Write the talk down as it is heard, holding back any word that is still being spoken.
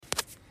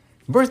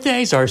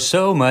Birthdays are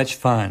so much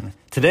fun.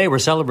 Today we're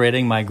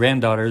celebrating my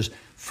granddaughter's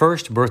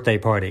first birthday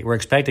party. We're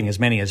expecting as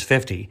many as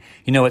 50.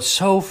 You know, it's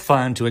so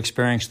fun to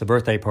experience the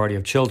birthday party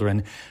of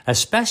children,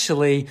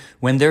 especially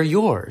when they're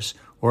yours,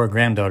 or a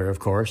granddaughter, of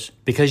course,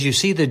 because you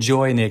see the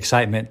joy and the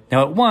excitement.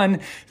 Now, at one,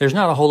 there's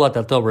not a whole lot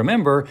that they'll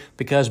remember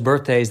because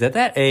birthdays at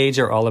that age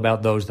are all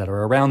about those that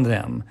are around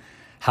them.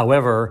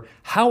 However,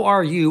 how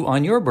are you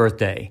on your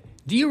birthday?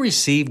 Do you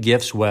receive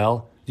gifts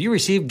well? Do you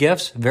receive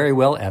gifts very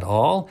well at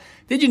all?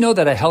 Did you know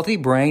that a healthy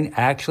brain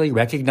actually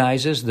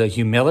recognizes the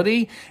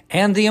humility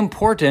and the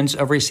importance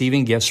of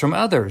receiving gifts from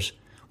others?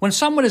 When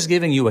someone is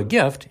giving you a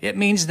gift, it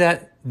means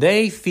that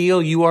they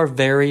feel you are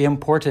very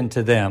important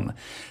to them.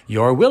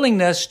 Your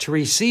willingness to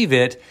receive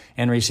it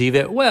and receive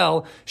it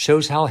well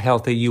shows how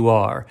healthy you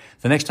are.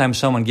 The next time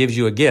someone gives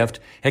you a gift,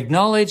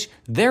 acknowledge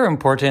their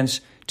importance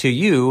to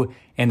you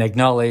and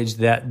acknowledge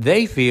that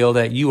they feel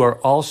that you are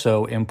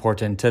also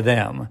important to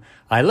them.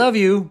 I love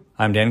you.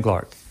 I'm Dan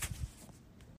Clark.